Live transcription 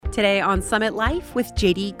Today on Summit Life with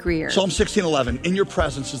J.D. Greer. Psalm 16:11, in your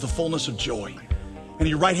presence is the fullness of joy, and in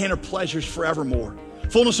your right hand are pleasures forevermore.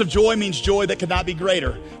 Fullness of joy means joy that could not be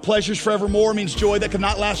greater. Pleasures forevermore means joy that could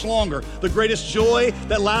not last longer. The greatest joy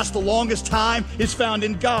that lasts the longest time is found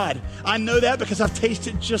in God. I know that because I've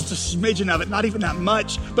tasted just a smidgen of it, not even that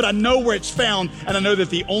much, but I know where it's found, and I know that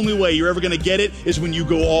the only way you're ever going to get it is when you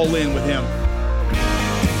go all in with Him.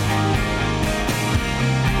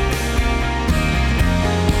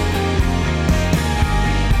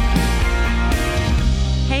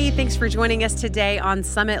 Thanks for joining us today on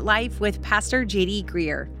Summit Life with Pastor J.D.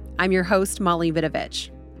 Greer. I'm your host, Molly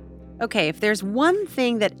Vidovich. Okay, if there's one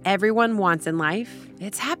thing that everyone wants in life,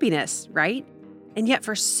 it's happiness, right? And yet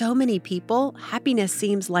for so many people, happiness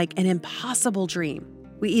seems like an impossible dream.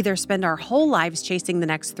 We either spend our whole lives chasing the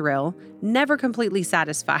next thrill, never completely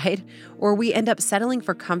satisfied, or we end up settling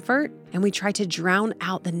for comfort and we try to drown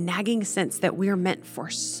out the nagging sense that we're meant for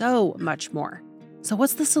so much more. So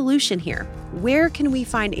what's the solution here? Where can we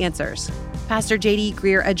find answers? Pastor J.D.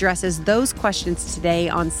 Greer addresses those questions today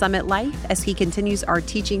on Summit Life as he continues our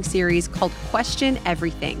teaching series called Question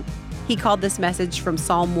Everything. He called this message from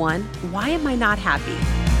Psalm 1, Why Am I Not Happy?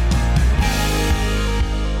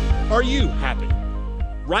 Are you happy?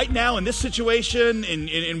 Right now in this situation,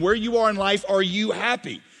 in where you are in life, are you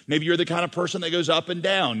happy? Maybe you're the kind of person that goes up and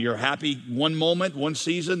down. You're happy one moment, one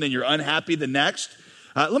season, then you're unhappy the next.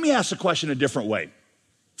 Let me ask the question a different way.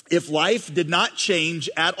 If life did not change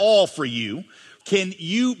at all for you, can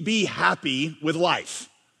you be happy with life?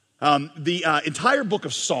 The entire book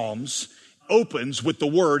of Psalms opens with the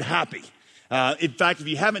word happy. In fact, if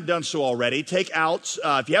you haven't done so already, take out,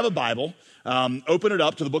 if you have a Bible, open it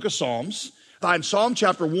up to the book of Psalms. Find Psalm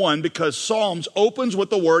chapter 1 because Psalms opens with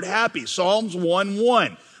the word happy. Psalms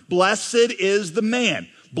 1:1. Blessed is the man.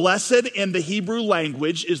 Blessed in the Hebrew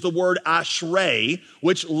language is the word ashrei,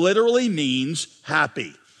 which literally means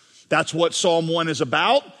happy. That's what Psalm 1 is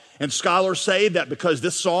about. And scholars say that because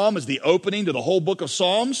this psalm is the opening to the whole book of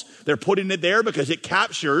Psalms, they're putting it there because it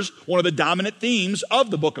captures one of the dominant themes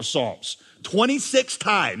of the book of Psalms. 26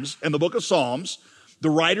 times in the book of Psalms, the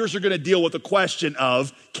writers are going to deal with the question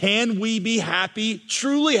of, can we be happy,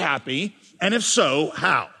 truly happy? And if so,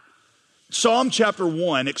 how? Psalm chapter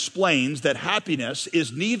 1 explains that happiness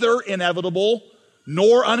is neither inevitable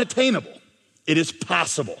nor unattainable. It is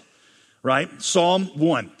possible, right? Psalm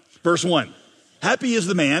 1, verse 1. Happy is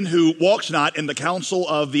the man who walks not in the counsel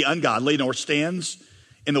of the ungodly, nor stands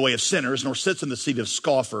in the way of sinners, nor sits in the seat of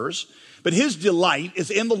scoffers. But his delight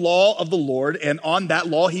is in the law of the Lord, and on that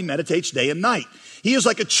law he meditates day and night. He is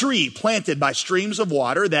like a tree planted by streams of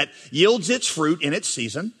water that yields its fruit in its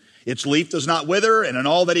season. Its leaf does not wither, and in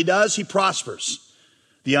all that he does, he prospers.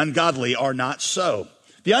 The ungodly are not so.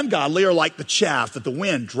 The ungodly are like the chaff that the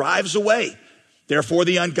wind drives away. Therefore,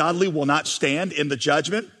 the ungodly will not stand in the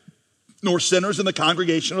judgment, nor sinners in the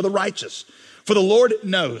congregation of the righteous. For the Lord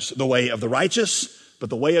knows the way of the righteous,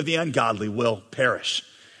 but the way of the ungodly will perish.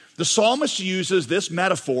 The psalmist uses this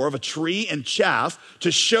metaphor of a tree and chaff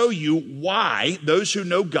to show you why those who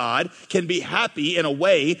know God can be happy in a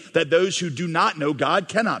way that those who do not know God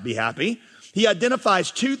cannot be happy. He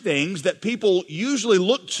identifies two things that people usually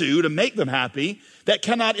look to make them happy that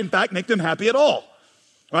cannot, in fact, make them happy at all.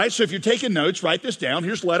 All right, so if you're taking notes, write this down.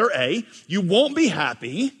 Here's letter A. You won't be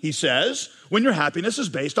happy, he says, when your happiness is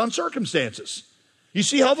based on circumstances. You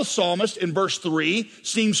see how the psalmist in verse 3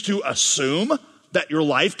 seems to assume that your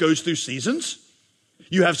life goes through seasons.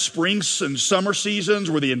 You have spring and summer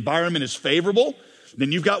seasons where the environment is favorable.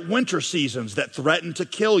 Then you've got winter seasons that threaten to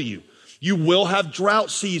kill you. You will have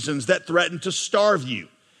drought seasons that threaten to starve you.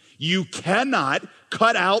 You cannot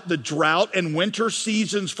cut out the drought and winter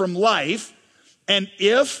seasons from life. And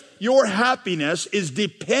if your happiness is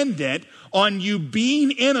dependent on you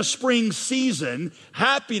being in a spring season,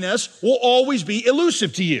 happiness will always be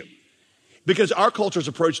elusive to you. Because our culture's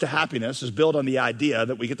approach to happiness is built on the idea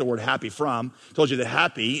that we get the word happy from. I told you that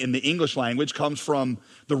happy in the English language comes from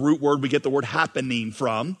the root word we get the word happening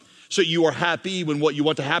from. So you are happy when what you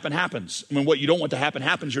want to happen happens. When what you don't want to happen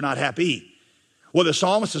happens, you're not happy. What the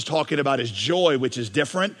psalmist is talking about is joy, which is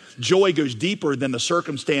different. Joy goes deeper than the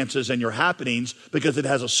circumstances and your happenings because it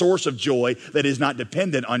has a source of joy that is not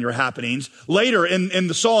dependent on your happenings. Later in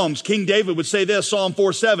the Psalms, King David would say this, Psalm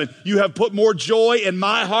 4:7, you have put more joy in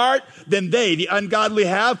my heart than they, the ungodly,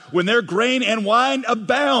 have when their grain and wine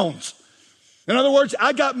abounds. In other words,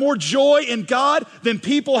 I got more joy in God than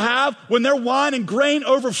people have when their wine and grain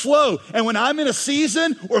overflow. And when I'm in a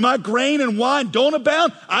season where my grain and wine don't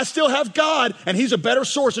abound, I still have God, and He's a better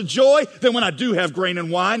source of joy than when I do have grain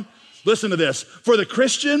and wine. Listen to this. For the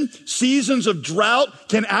Christian, seasons of drought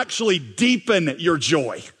can actually deepen your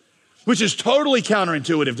joy. which is totally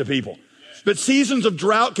counterintuitive to people. But seasons of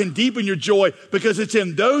drought can deepen your joy because it's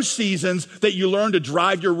in those seasons that you learn to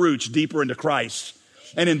drive your roots deeper into Christ.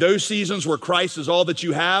 And in those seasons where Christ is all that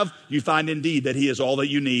you have, you find indeed that he is all that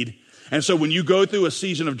you need. And so when you go through a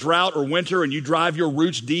season of drought or winter and you drive your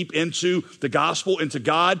roots deep into the gospel, into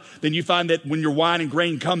God, then you find that when your wine and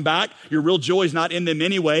grain come back, your real joy is not in them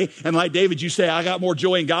anyway. And like David, you say, I got more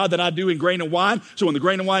joy in God than I do in grain and wine. So when the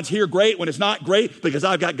grain and wine's here, great. When it's not, great, because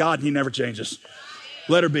I've got God and he never changes.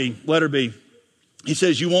 Let her be, let her be. He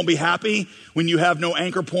says you won't be happy when you have no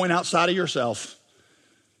anchor point outside of yourself.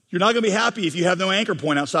 You're not going to be happy if you have no anchor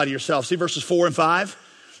point outside of yourself. See verses 4 and 5?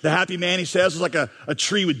 The happy man, he says, is like a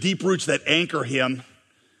tree with deep roots that anchor him.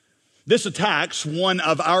 This attacks one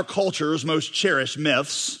of our culture's most cherished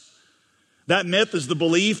myths. That myth is the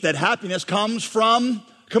belief that happiness comes from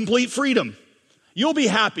complete freedom. You'll be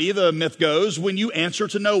happy, the myth goes, when you answer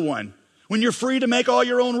to no one. When you're free to make all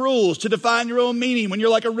your own rules, to define your own meaning, when you're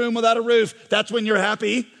like a room without a roof, that's when you're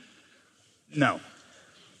happy. No.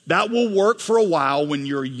 That will work for a while when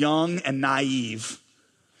you're young and naive.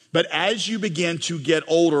 But as you begin to get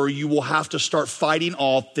older, you will have to start fighting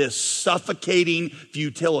off this suffocating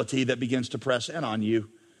futility that begins to press in on you.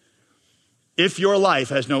 If your life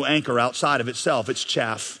has no anchor outside of itself, it's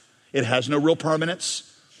chaff. It has no real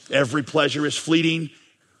permanence. Every pleasure is fleeting.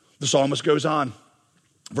 The psalmist goes on.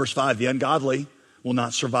 Verse 5, the ungodly will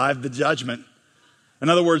not survive the judgment. In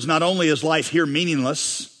other words, not only is life here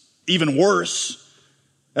meaningless, even worse,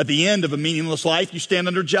 at the end of a meaningless life, you stand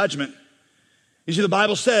under judgment. You see, the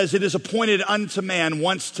Bible says it is appointed unto man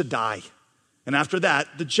once to die. And after that,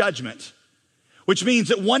 the judgment. Which means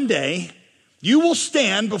that one day you will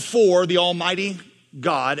stand before the Almighty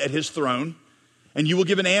God at his throne and you will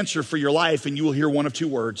give an answer for your life and you will hear one of two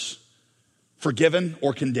words, forgiven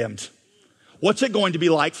or condemned. What's it going to be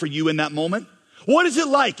like for you in that moment? What is it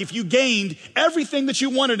like if you gained everything that you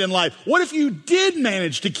wanted in life? What if you did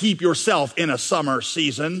manage to keep yourself in a summer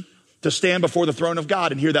season to stand before the throne of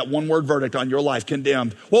God and hear that one word verdict on your life,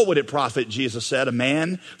 condemned? What would it profit, Jesus said, a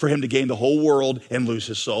man for him to gain the whole world and lose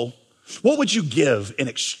his soul? What would you give in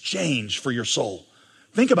exchange for your soul?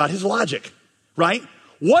 Think about his logic, right?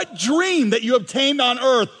 What dream that you obtained on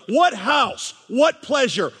earth, what house, what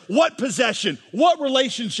pleasure, what possession, what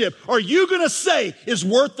relationship are you going to say is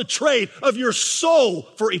worth the trade of your soul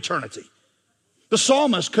for eternity? The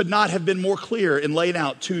psalmist could not have been more clear in laying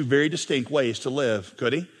out two very distinct ways to live,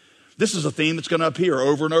 could he? This is a theme that's going to appear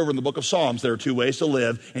over and over in the book of Psalms. There are two ways to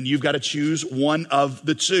live, and you've got to choose one of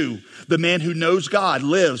the two. The man who knows God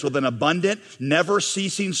lives with an abundant,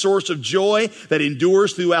 never-ceasing source of joy that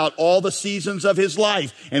endures throughout all the seasons of his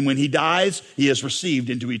life. And when he dies, he is received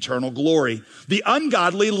into eternal glory. The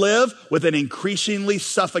ungodly live with an increasingly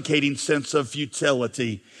suffocating sense of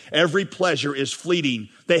futility. Every pleasure is fleeting.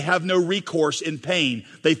 They have no recourse in pain.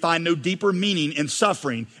 They find no deeper meaning in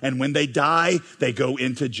suffering. And when they die, they go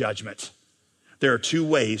into judgment. There are two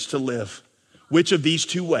ways to live. Which of these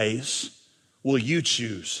two ways will you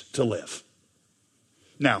choose to live?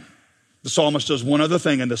 Now, the psalmist does one other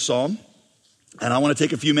thing in this psalm, and I want to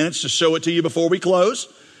take a few minutes to show it to you before we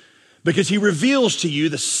close, because he reveals to you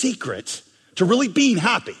the secret to really being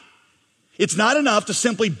happy. It's not enough to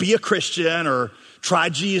simply be a Christian or try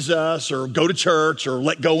Jesus or go to church or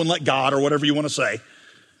let go and let God or whatever you want to say.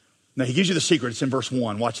 Now, he gives you the secret. It's in verse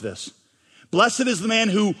 1. Watch this. Blessed is the man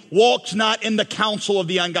who walks not in the counsel of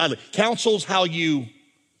the ungodly. Counsel's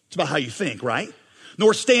it's about how you think, right?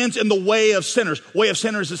 Nor stands in the way of sinners. Way of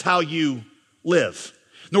sinners is how you live.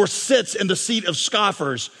 Nor sits in the seat of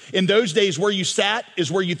scoffers. In those days, where you sat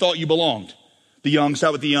is where you thought you belonged. The young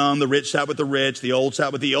sat with the young, the rich sat with the rich, the old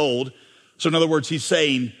sat with the old. So in other words, he's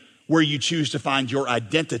saying, where you choose to find your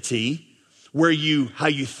identity, how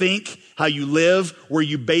you think, how you live, where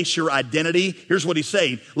you base your identity. Here's what he's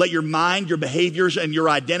saying. Let your mind, your behaviors, and your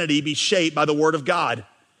identity be shaped by the word of God.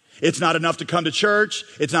 It's not enough to come to church.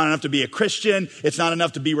 It's not enough to be a Christian. It's not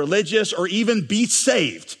enough to be religious or even be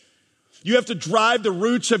saved. You have to drive the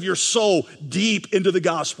roots of your soul deep into the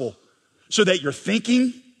gospel so that your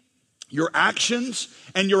thinking, your actions,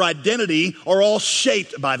 and your identity are all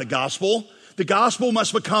shaped by the gospel. The gospel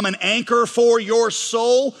must become an anchor for your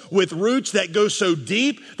soul with roots that go so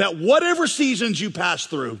deep that whatever seasons you pass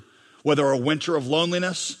through, whether a winter of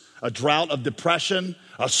loneliness, a drought of depression,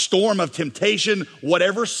 a storm of temptation,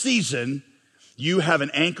 whatever season, you have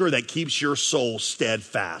an anchor that keeps your soul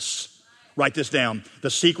steadfast. Write this down.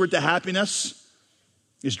 The secret to happiness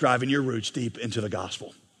is driving your roots deep into the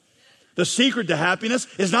gospel. The secret to happiness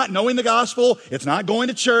is not knowing the gospel. It's not going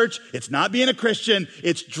to church. It's not being a Christian.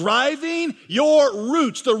 It's driving your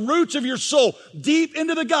roots, the roots of your soul, deep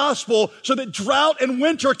into the gospel so that drought and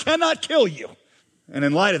winter cannot kill you. And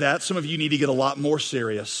in light of that, some of you need to get a lot more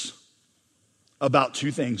serious about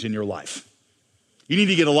two things in your life. You need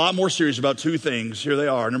to get a lot more serious about two things. Here they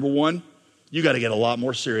are. Number one, you got to get a lot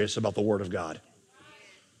more serious about the Word of God.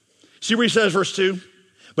 See where he says, verse 2,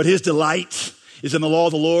 but his delight is in the law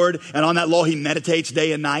of the Lord, and on that law he meditates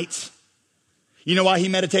day and night. You know why he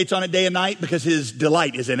meditates on it day and night? Because his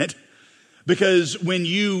delight is in it. Because when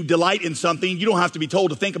you delight in something, you don't have to be told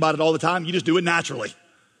to think about it all the time. You just do it naturally.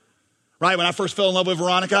 Right? When I first fell in love with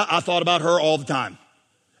Veronica, I thought about her all the time.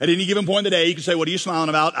 At any given point in the day, you could say, what are you smiling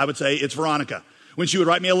about? I would say, it's Veronica. When she would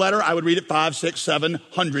write me a letter, I would read it 5, 6,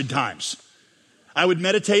 700 times. I would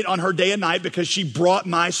meditate on her day and night because she brought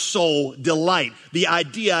my soul delight. The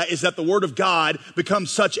idea is that the Word of God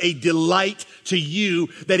becomes such a delight to you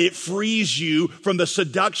that it frees you from the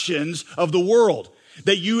seductions of the world.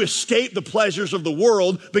 That you escape the pleasures of the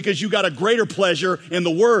world because you got a greater pleasure in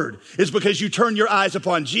the Word. It's because you turn your eyes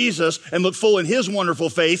upon Jesus and look full in His wonderful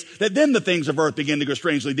face that then the things of earth begin to go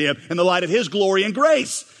strangely dim in the light of His glory and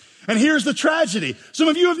grace. And here's the tragedy. Some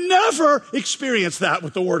of you have never experienced that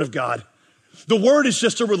with the Word of God. The Word is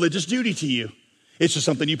just a religious duty to you. It's just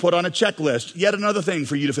something you put on a checklist. Yet another thing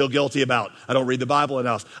for you to feel guilty about. I don't read the Bible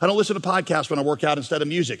enough. I don't listen to podcasts when I work out instead of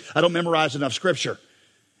music. I don't memorize enough scripture.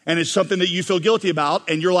 And it's something that you feel guilty about,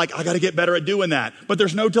 and you're like, I got to get better at doing that. But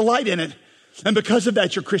there's no delight in it. And because of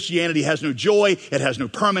that, your Christianity has no joy, it has no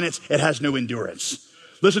permanence, it has no endurance.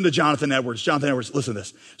 Listen to Jonathan Edwards. Jonathan Edwards, listen to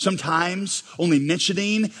this. Sometimes only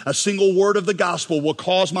mentioning a single word of the gospel will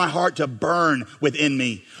cause my heart to burn within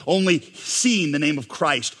me. Only seeing the name of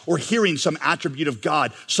Christ or hearing some attribute of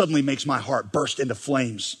God suddenly makes my heart burst into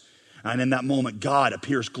flames. And in that moment, God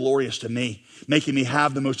appears glorious to me, making me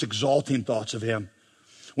have the most exalting thoughts of Him.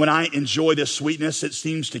 When I enjoy this sweetness, it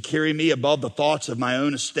seems to carry me above the thoughts of my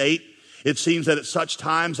own estate. It seems that at such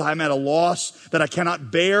times I'm at a loss that I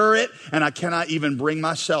cannot bear it, and I cannot even bring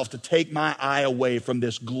myself to take my eye away from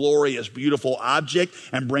this glorious, beautiful object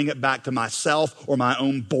and bring it back to myself or my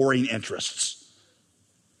own boring interests.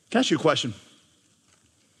 Can I ask you a question?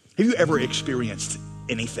 Have you ever experienced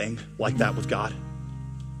anything like that with God?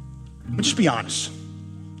 But just be honest,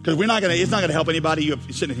 because it's not gonna help anybody you're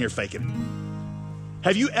sitting here faking.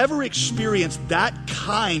 Have you ever experienced that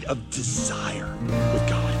kind of desire with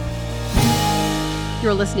God?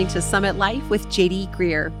 You're listening to Summit Life with JD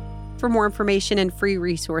Greear. For more information and free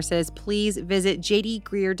resources, please visit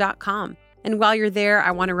jdgreear.com. And while you're there, I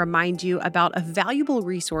want to remind you about a valuable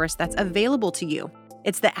resource that's available to you.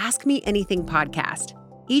 It's the Ask Me Anything podcast.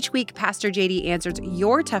 Each week, Pastor JD answers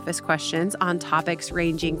your toughest questions on topics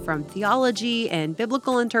ranging from theology and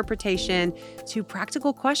biblical interpretation to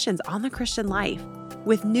practical questions on the Christian life.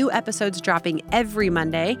 With new episodes dropping every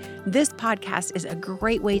Monday, this podcast is a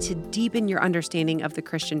great way to deepen your understanding of the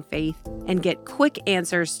Christian faith and get quick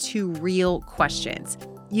answers to real questions.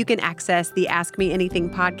 You can access the Ask Me Anything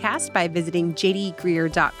podcast by visiting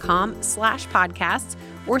jdgreear.com/podcasts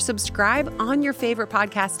or subscribe on your favorite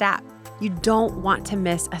podcast app. You don't want to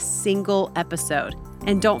miss a single episode.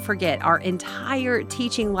 And don't forget, our entire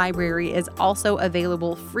teaching library is also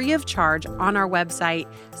available free of charge on our website,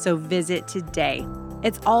 so visit today.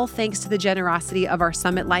 It's all thanks to the generosity of our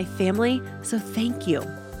Summit Life family, so thank you.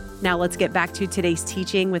 Now let's get back to today's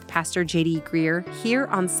teaching with Pastor JD Greear here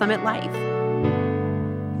on Summit Life.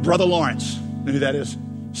 Brother Lawrence, you know who that is?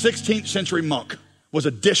 16th century monk, was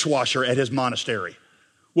a dishwasher at his monastery.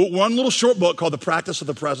 One little short book called The Practice of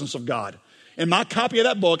the Presence of God. In my copy of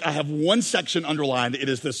that book, I have one section underlined. It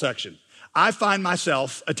is this section. I find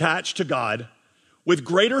myself attached to God with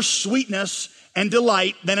greater sweetness and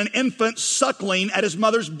delight than an infant suckling at his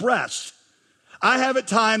mother's breast. I have at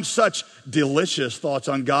times such delicious thoughts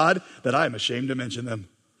on God that I am ashamed to mention them.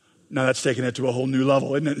 Now that's taking it to a whole new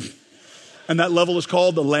level, isn't it? And that level is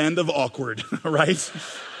called the land of awkward, right?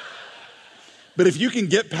 But if you can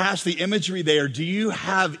get past the imagery there, do you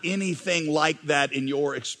have anything like that in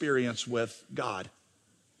your experience with God?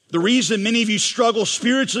 The reason many of you struggle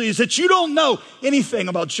spiritually is that you don't know anything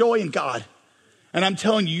about joy in God. And I'm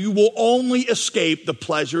telling you, you will only escape the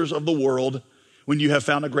pleasures of the world when you have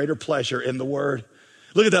found a greater pleasure in the Word.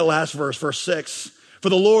 Look at that last verse, verse 6. For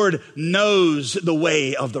the Lord knows the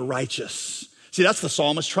way of the righteous. See, that's the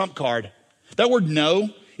psalmist's trump card. That word know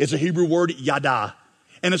is a Hebrew word yada.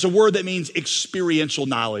 And it's a word that means experiential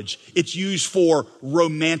knowledge. It's used for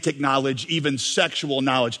romantic knowledge, even sexual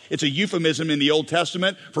knowledge. It's a euphemism in the Old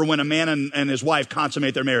Testament for when a man and his wife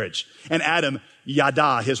consummate their marriage. And Adam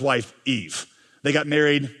yada his wife Eve. They got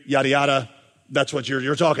married, yada, yada. That's what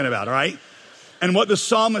you're talking about, all right? And what the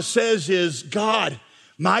psalmist says is, God,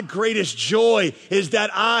 my greatest joy is that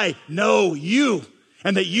I know you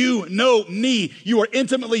and that you know me. You are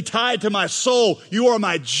intimately tied to my soul. You are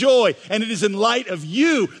my joy. And it is in light of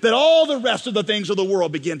you that all the rest of the things of the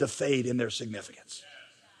world begin to fade in their significance.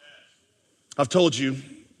 I've told you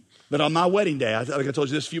that on my wedding day, I think I told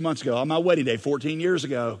you this a few months ago, on my wedding day, 14 years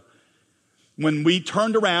ago, when we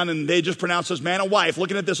turned around and they just pronounced us man and wife,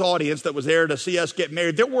 looking at this audience that was there to see us get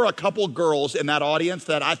married, there were a couple of girls in that audience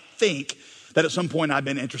that I think that at some point I'd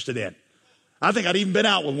been interested in. I think I'd even been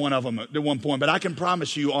out with one of them at one point, but I can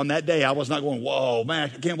promise you on that day, I was not going, whoa,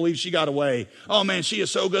 man, I can't believe she got away. Oh man, she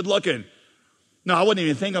is so good looking. No, I wasn't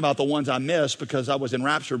even thinking about the ones I missed because I was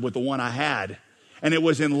enraptured with the one I had. And it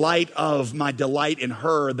was in light of my delight in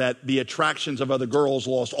her that the attractions of other girls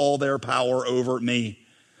lost all their power over me.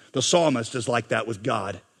 The psalmist is like that with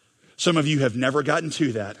God. Some of you have never gotten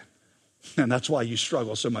to that. And that's why you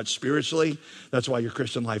struggle so much spiritually. That's why your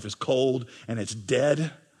Christian life is cold and it's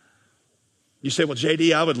dead. You say, well,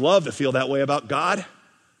 JD, I would love to feel that way about God.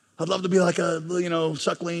 I'd love to be like a,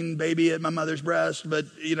 suckling baby at my mother's breast. But,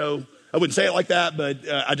 I wouldn't say it like that, but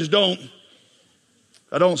I just don't.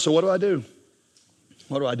 I don't. So what do?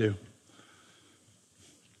 What do I do?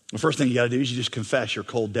 The first thing you got to do is you just confess your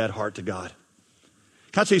cold, dead heart to God.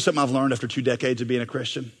 Can I tell you something I've learned after 2 decades of being a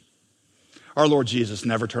Christian? Our Lord Jesus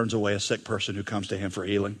never turns away a sick person who comes to him for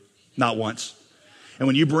healing. Not once. And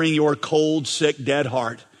when you bring your cold, sick, dead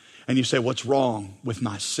heart and you say, what's wrong with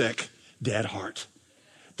my sick, dead heart?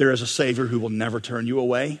 There is a Savior who will never turn you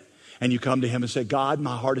away. And you come to him and say, God,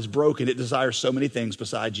 my heart is broken. It desires so many things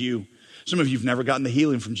besides you. Some of you have never gotten the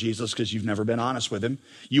healing from Jesus because you've never been honest with him.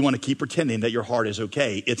 You want to keep pretending that your heart is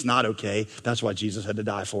okay. It's not okay. That's why Jesus had to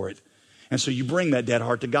die for it. And so you bring that dead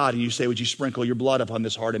heart to God and you say, would you sprinkle your blood upon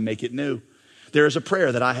this heart and make it new? There is a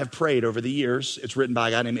prayer that I have prayed over the years. It's written by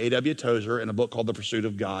a guy named A.W. Tozer in a book called The Pursuit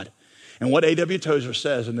of God. And what A.W. Tozer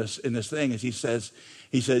says in this thing is he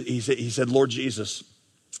said, Lord Jesus,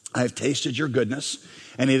 I have tasted your goodness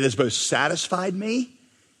and it has both satisfied me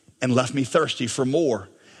and left me thirsty for more.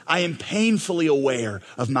 I am painfully aware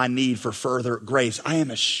of my need for further grace. I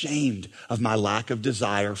am ashamed of my lack of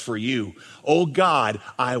desire for you. Oh God,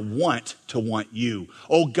 I want to want you.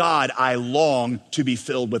 Oh God, I long to be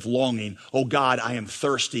filled with longing. Oh God, I am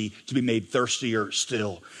thirsty to be made thirstier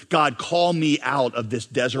still. God, call me out of this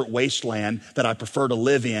desert wasteland that I prefer to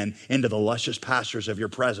live in into the luscious pastures of your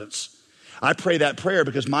presence. I pray that prayer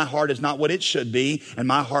because my heart is not what it should be, and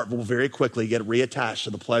my heart will very quickly get reattached to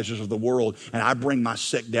the pleasures of the world. And I bring my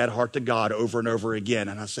sick, dead heart to God over and over again.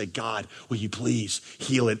 And I say, God, will you please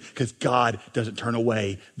heal it? Because God doesn't turn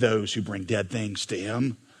away those who bring dead things to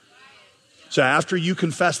him. So after you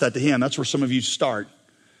confess that to him, that's where some of you start.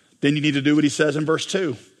 Then you need to do what he says in verse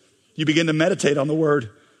 2. You begin to meditate on the word.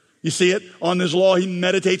 You see it? On his law, he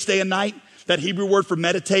meditates day and night. That Hebrew word for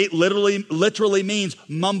meditate literally means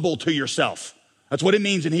mumble to yourself. That's what it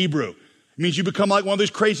means in Hebrew. It means you become like one of those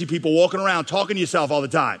crazy people walking around talking to yourself all the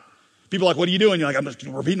time. People are like, what are you doing? You're like, I'm just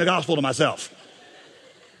repeating the gospel to myself.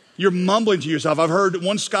 You're mumbling to yourself. I've heard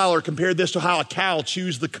one scholar compare this to how a cow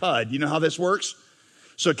chews the cud. You know how this works?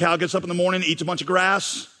 So a cow gets up in the morning, eats a bunch of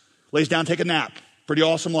grass, lays down, take a nap. Pretty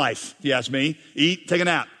awesome life, if you ask me. Eat, take a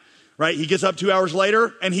nap. Right? He gets up 2 hours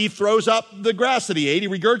later and he throws up the grass that he ate. He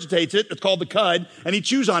regurgitates it. It's called the cud. And he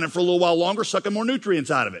chews on it for a little while longer, sucking more nutrients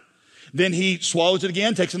out of it. Then he swallows it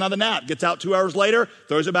again, takes another nap, gets out 2 hours later,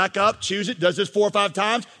 throws it back up, chews it, does this 4 or 5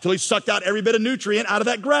 times till he's sucked out every bit of nutrient out of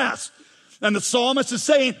that grass. And the psalmist is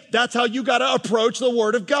saying, that's how you got to approach the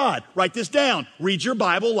word of God. Write this down. Read your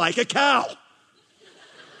Bible like a cow.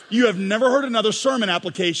 You have never heard another sermon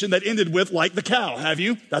application that ended with like the cow, have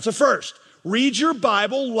you? That's a first. Read your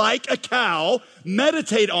Bible like a cow,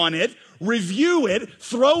 meditate on it, review it,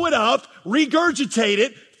 throw it up, regurgitate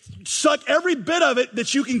it, suck every bit of it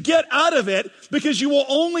that you can get out of it, because you will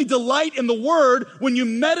only delight in the word when you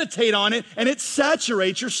meditate on it and it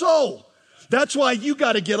saturates your soul. That's why you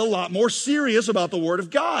got to get a lot more serious about the word of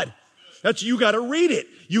God. You got to read it.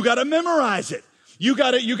 You got to memorize it. You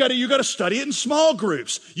got to study it in small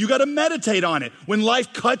groups. You got to meditate on it. When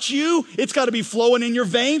life cuts you, it's got to be flowing in your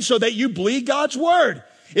veins so that you bleed God's word.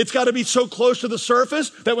 It's got to be so close to the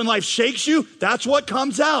surface that when life shakes you, that's what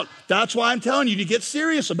comes out. That's why I'm telling you to get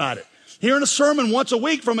serious about it. Hearing a sermon once a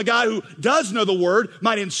week from a guy who does know the word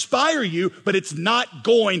might inspire you, but it's not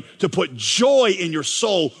going to put joy in your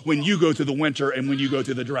soul when you go through the winter and when you go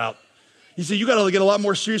through the drought. He said, you got to get a lot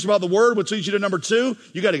more serious about the word, which leads you to number 2.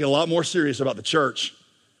 You got to get a lot more serious about the church.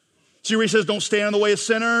 See where he says, don't stand in the way of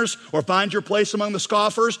sinners or find your place among the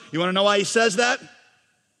scoffers. You want to know why he says that?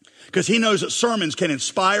 Because he knows that sermons can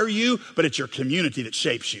inspire you, but it's your community that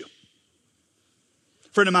shapes you. A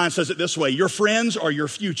friend of mine says it this way: your friends are your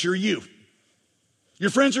future you. Your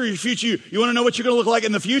friends are your future you. You want to know what you're going to look like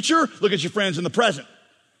in the future? Look at your friends in the present.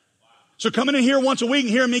 So coming in here once a week and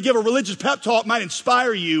hearing me give a religious pep talk might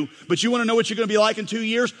inspire you, but you want to know what you're going to be like in 2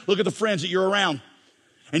 years? Look at the friends that you're around.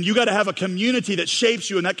 And you got to have a community that shapes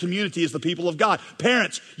you, and that community is the people of God.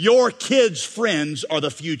 Parents, your kids' friends are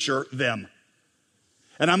the future them.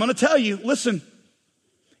 And I'm going to tell you, listen,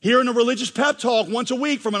 hearing a religious pep talk once a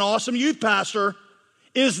week from an awesome youth pastor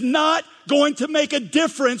is not going to make a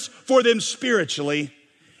difference for them spiritually.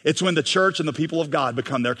 It's when the church and the people of God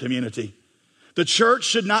become their community. The church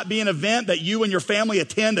should not be an event that you and your family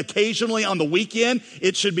attend occasionally on the weekend.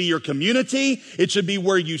 It should be your community. It should be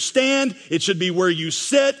where you stand. It should be where you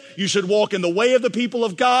sit. You should walk in the way of the people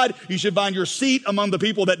of God. You should find your seat among the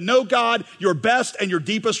people that know God. Your best and your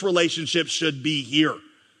deepest relationships should be here.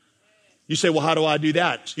 You say, well, how do I do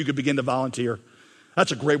that? You could begin to volunteer.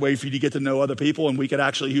 That's a great way for you to get to know other people, and we could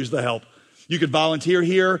actually use the help. You could volunteer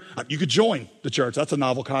here. You could join the church. That's a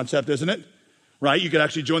novel concept, isn't it? Right? You could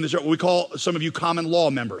actually join the church. We call some of you common law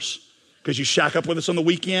members because you shack up with us on the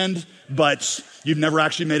weekend, but you've never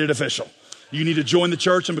actually made it official. You need to join the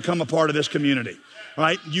church and become a part of this community,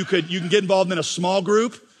 right? You can get involved in a small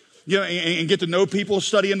group, and get to know people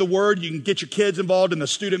studying the word. You can get your kids involved in the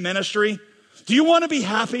student ministry. Do you want to be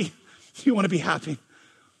happy? Do you want to be happy?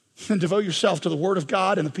 Then devote yourself to the word of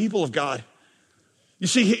God and the people of God. You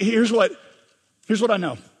see, here's what I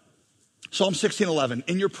know. Psalm 16:11,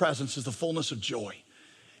 in your presence is the fullness of joy,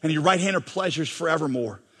 and in your right hand are pleasures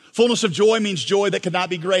forevermore. Fullness of joy means joy that could not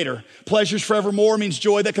be greater. Pleasures forevermore means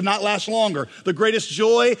joy that could not last longer. The greatest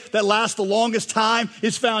joy that lasts the longest time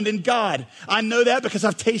is found in God. I know that because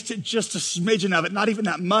I've tasted just a smidgen of it, not even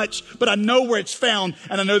that much, but I know where it's found,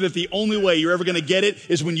 and I know that the only way you're ever going to get it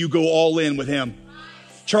is when you go all in with him.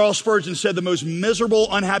 Charles Spurgeon said the most miserable,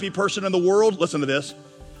 unhappy person in the world, listen to this,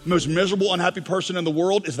 the most miserable, unhappy person in the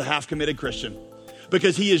world is the half-committed Christian.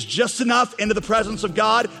 Because he is just enough into the presence of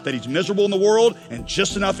God that he's miserable in the world, and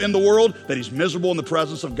just enough in the world that he's miserable in the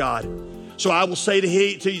presence of God. So I will say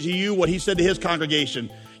to you what he said to his congregation.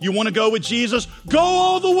 You want to go with Jesus? Go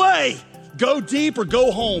all the way. Go deep or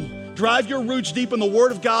go home. Drive your roots deep in the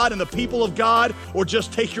Word of God and the people of God, or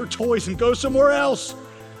just take your toys and go somewhere else.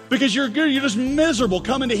 Because you're just miserable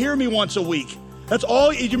coming to hear me once a week. That's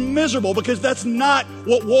all. You're miserable because that's not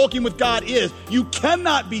what walking with God is. You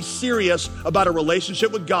cannot be serious about a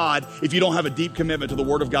relationship with God if you don't have a deep commitment to the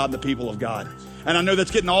Word of God and the people of God. And I know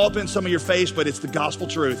that's getting all up in some of your face, but it's the gospel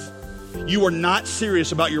truth. You are not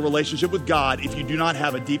serious about your relationship with God if you do not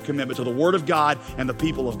have a deep commitment to the Word of God and the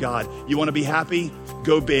people of God. You want to be happy?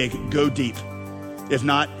 Go big, go deep. If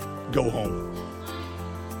not, go home.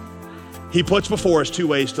 He puts before us two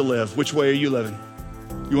ways to live. Which way are you living?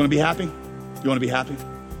 You want to be happy? You want to be happy?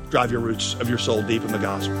 Drive your roots of your soul deep in the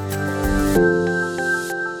gospel.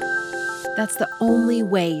 That's the only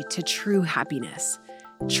way to true happiness,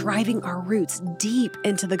 driving our roots deep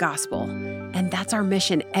into the gospel. And that's our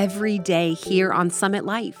mission every day here on Summit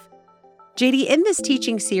Life. JD, in this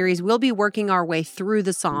teaching series, we'll be working our way through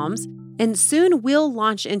the Psalms, and soon we'll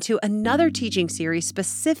launch into another teaching series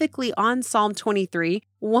specifically on Psalm 23,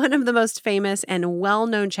 one of the most famous and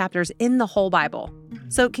well-known chapters in the whole Bible.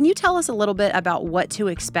 So can you tell us a little bit about what to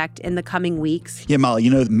expect in the coming weeks? Yeah, Molly,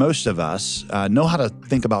 most of us know how to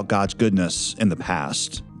think about God's goodness in the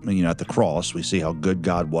past. At the cross, we see how good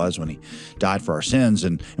God was when he died for our sins.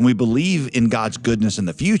 And we believe in God's goodness in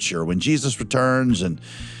the future when Jesus returns and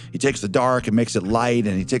he takes the dark and makes it light,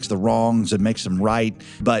 and he takes the wrongs and makes them right.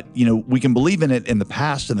 But, we can believe in it in the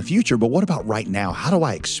past and the future, but what about right now? How do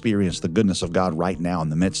I experience the goodness of God right now in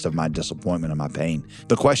the midst of my disappointment and my pain?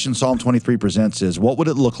 The question Psalm 23 presents is, what would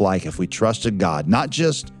it look like if we trusted God, not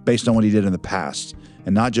just based on what he did in the past,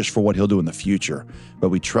 and not just for what he'll do in the future, but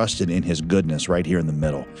we trusted in his goodness right here in the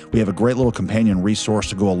middle. We have a great little companion resource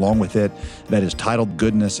to go along with it that is titled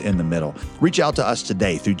Goodness in the Middle. Reach out to us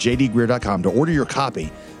today through jdgreer.com to order your copy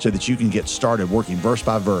so that you can get started working verse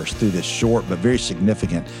by verse through this short but very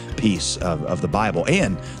significant piece of the Bible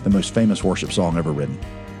and the most famous worship song ever written.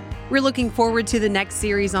 We're looking forward to the next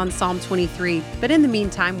series on Psalm 23, but in the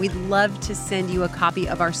meantime, we'd love to send you a copy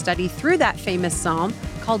of our study through that famous psalm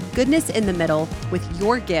called Goodness in the Middle with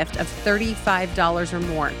your gift of $35 or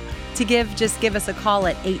more. To give, just give us a call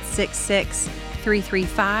at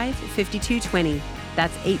 866-335-5220.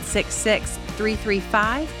 That's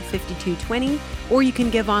 866-335-5220, or you can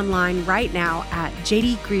give online right now at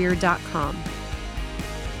jdgreer.com.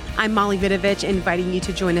 I'm Molly Vidovich, inviting you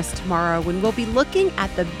to join us tomorrow when we'll be looking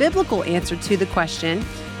at the biblical answer to the question,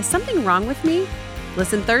 is something wrong with me?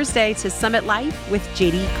 Listen Thursday to Summit Life with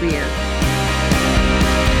J.D. Greer.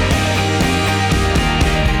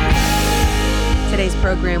 Today's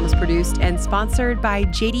program was produced and sponsored by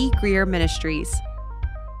J.D. Greer Ministries.